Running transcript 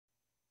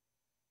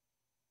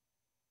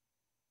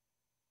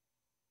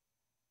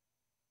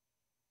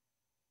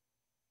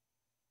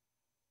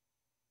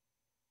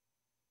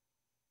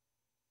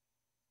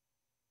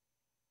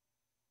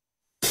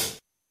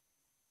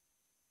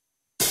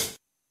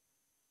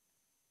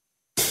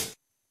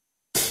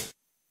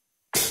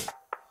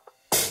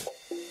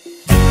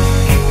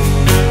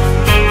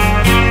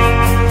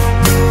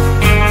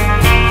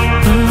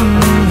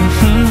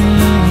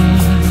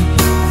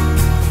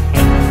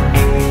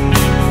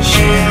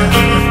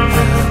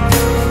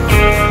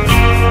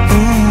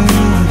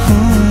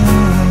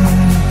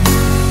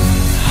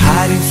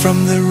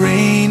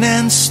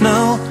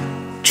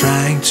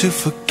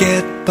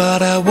forget,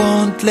 but I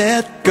won't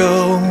let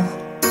go.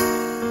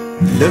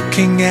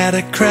 Looking at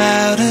a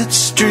crowded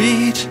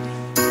street,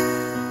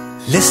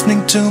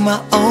 listening to my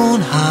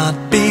own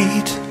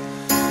heartbeat.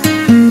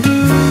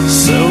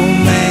 So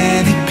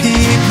many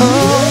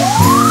people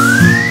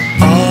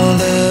all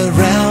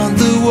around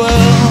the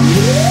world.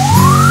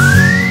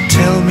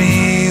 Tell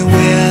me,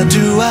 where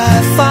do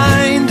I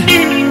find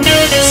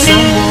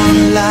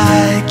someone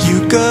like you,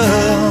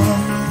 girl?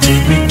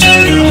 Take me to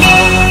your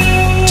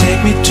heart,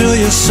 take me to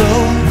your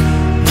soul.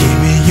 Give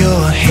me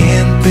your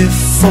hand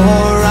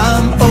before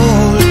I'm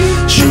old.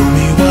 Show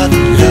me what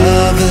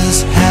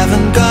lovers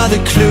haven't got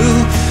a clue.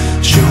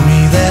 Show me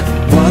that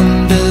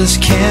wonders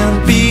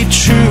can't be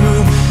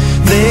true.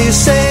 They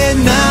say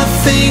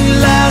nothing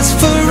lasts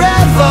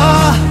forever.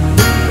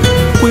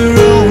 We're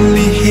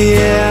only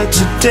here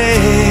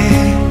today.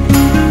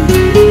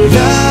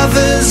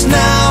 Lovers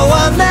now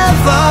or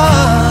never.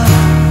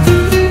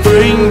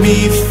 Bring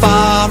me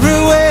far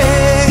away.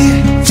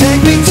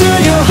 Take me to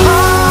your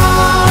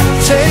heart,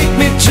 take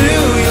me to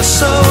your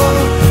soul.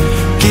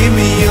 Give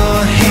me your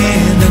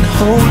hand and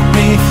hold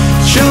me.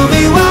 Show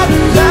me what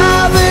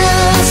love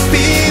is,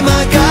 be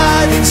my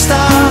guiding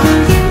star.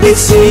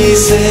 It's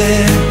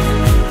easy,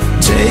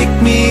 take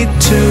me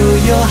to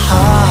your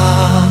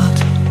heart.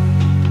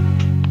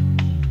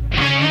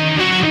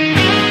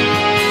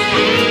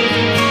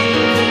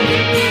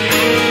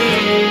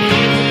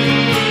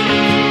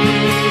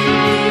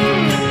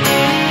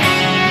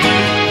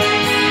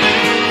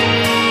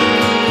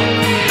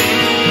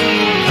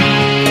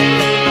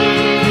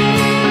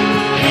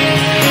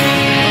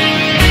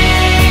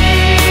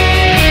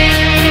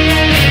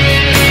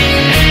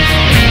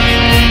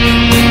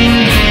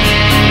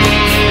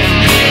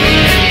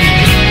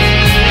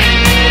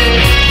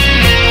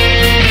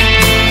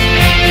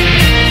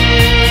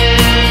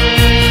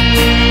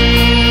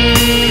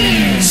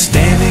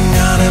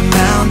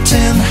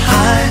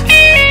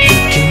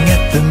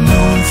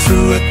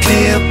 Through a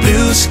clear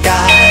blue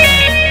sky,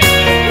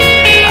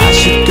 I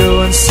should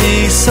go and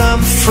see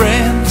some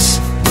friends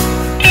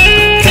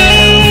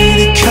that'll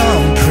really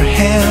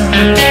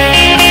comprehend.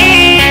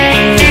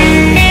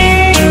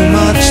 Too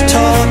much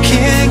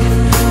talking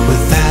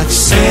without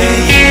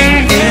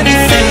saying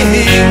anything.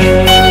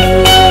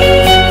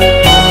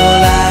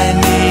 All I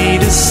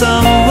need is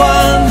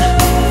someone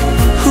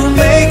who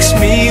makes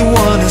me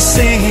wanna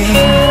sing.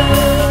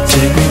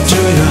 Take me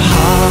to your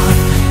heart,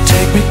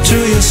 take me to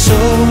your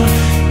soul.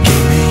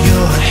 Give me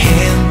your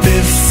hand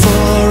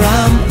before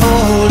I'm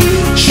old.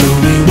 Show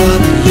me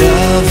what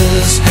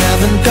lovers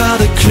haven't got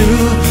a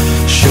clue.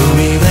 Show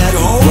me that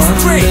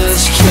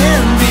wonders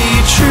can be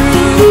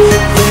true.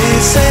 They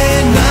say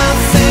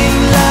nothing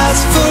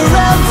lasts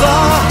forever.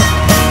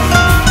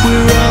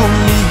 We're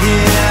only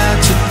here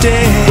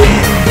today.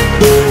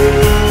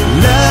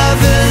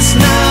 Lovers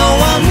now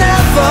or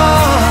never.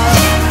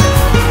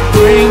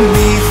 Bring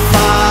me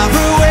far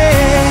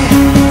away.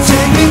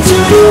 Take me to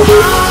your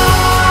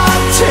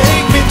heart,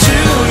 take me to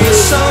your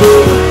soul.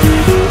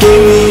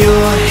 Give me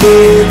your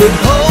hand and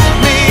hold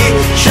me.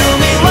 Show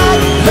me what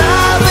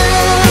love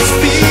is,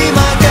 be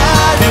my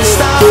guiding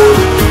star.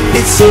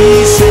 It's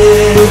easy,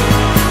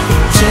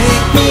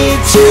 take me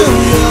to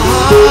your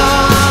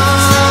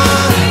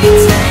heart.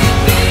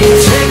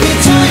 Take me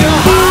to your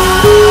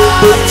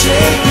heart,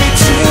 take me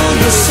to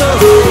your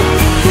soul.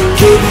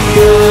 Give me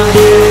your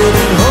hand.